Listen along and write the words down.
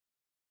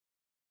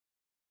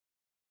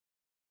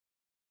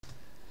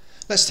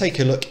Let's take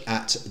a look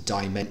at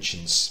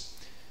dimensions.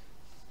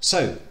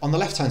 So on the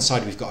left hand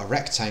side we've got a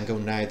rectangle.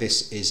 Now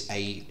this is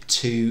a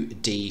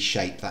 2D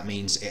shape. That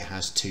means it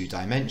has two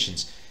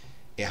dimensions.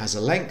 It has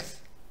a length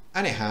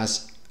and it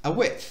has a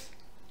width.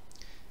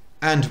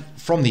 And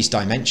from these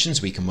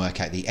dimensions we can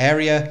work out the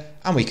area,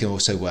 and we can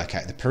also work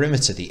out the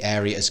perimeter. The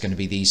area is going to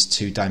be these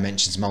two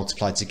dimensions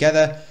multiplied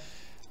together,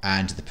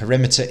 and the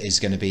perimeter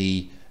is going to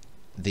be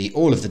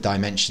all of the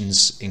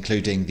dimensions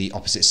including the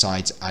opposite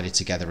sides added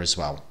together as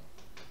well.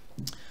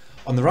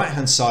 On the right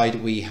hand side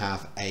we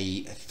have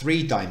a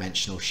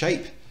three-dimensional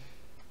shape,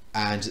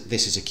 and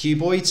this is a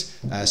cuboid.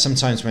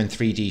 Sometimes when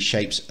 3D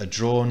shapes are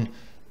drawn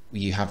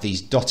you have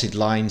these dotted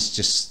lines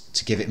just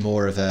to give it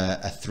more of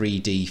a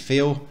 3D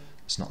feel.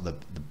 It's not the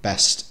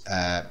best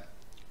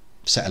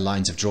set of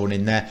lines I've drawn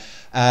in there,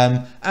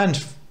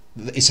 and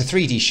it's a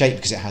 3D shape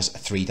because it has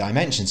three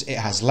dimensions. It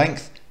has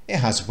length, it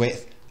has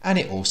width, and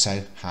it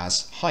also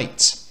has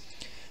height.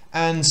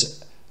 And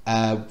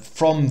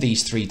from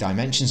these three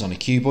dimensions on a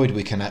cuboid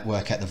we can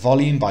work out the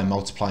volume by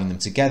multiplying them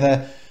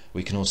together.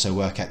 We can also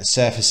work out the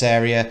surface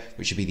area,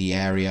 which would be the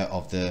area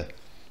of the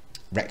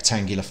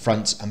rectangular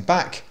front and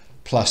back,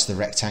 plus the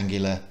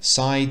rectangular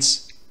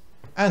sides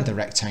and the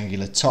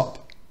rectangular top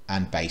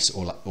and base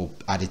all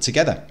added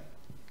together.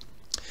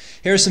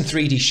 Here are some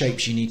 3D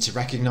shapes you need to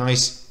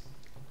recognize.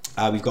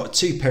 We've got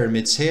two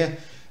pyramids here.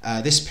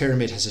 This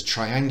pyramid has a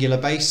triangular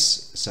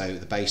base, so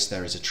the base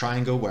there is a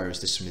triangle, whereas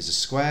this one is a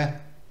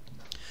square.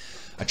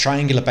 A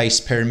triangular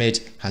base pyramid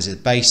has a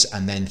base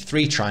and then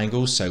three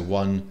triangles, so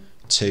 1,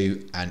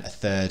 2 and a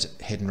third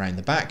hidden around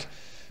the back,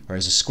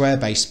 whereas a square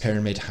base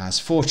pyramid has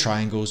four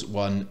triangles,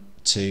 1,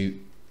 2,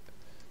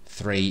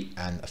 3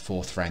 and a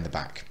fourth around the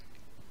back.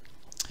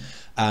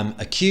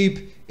 A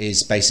cube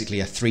is basically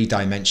a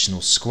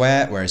three-dimensional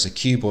square, whereas a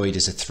cuboid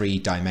is a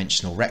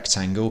three-dimensional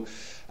rectangle.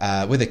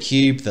 With a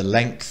cube, the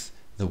length,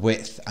 the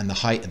width and the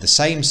height are the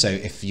same, so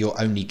if you're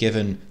only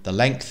given the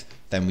length,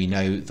 then we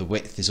know the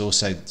width is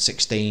also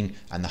 16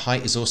 and the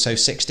height is also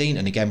 16,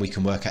 and again we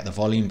can work out the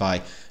volume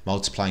by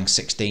multiplying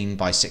 16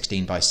 by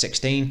 16 by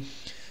 16.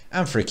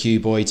 And for a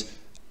cuboid,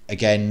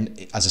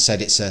 again, as I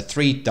said, it's a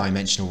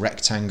three-dimensional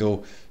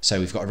rectangle,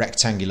 so we've got a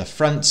rectangular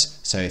front,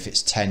 so if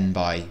it's 10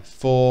 by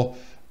 4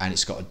 and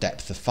it's got a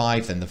depth of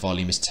 5, then the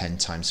volume is 10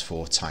 times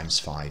 4 times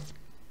 5.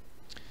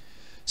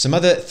 Some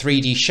other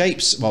 3D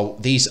shapes, well,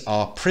 these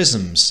are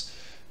prisms.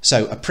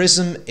 So a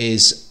prism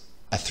is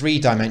a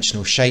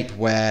three-dimensional shape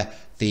where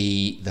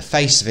the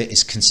face of it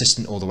is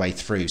consistent all the way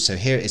through. So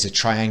here is a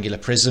triangular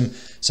prism,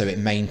 so it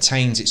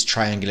maintains its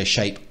triangular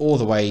shape all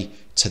the way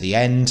to the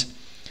end,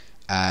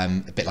 a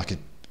bit like a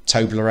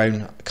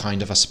Toblerone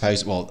kind of, I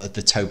suppose, well,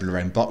 the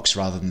Toblerone box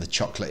rather than the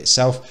chocolate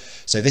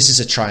itself. So this is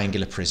a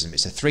triangular prism.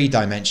 It's a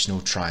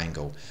three-dimensional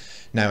triangle.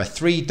 Now a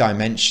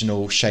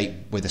three-dimensional shape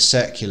with a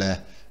circular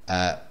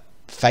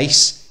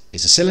face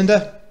is a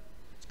cylinder.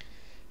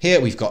 Here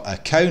we've got a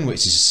cone,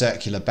 which is a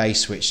circular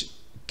base which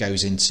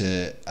goes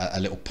into a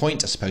little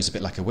point, I suppose a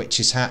bit like a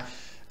witch's hat.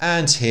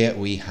 And here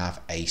we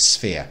have a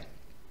sphere.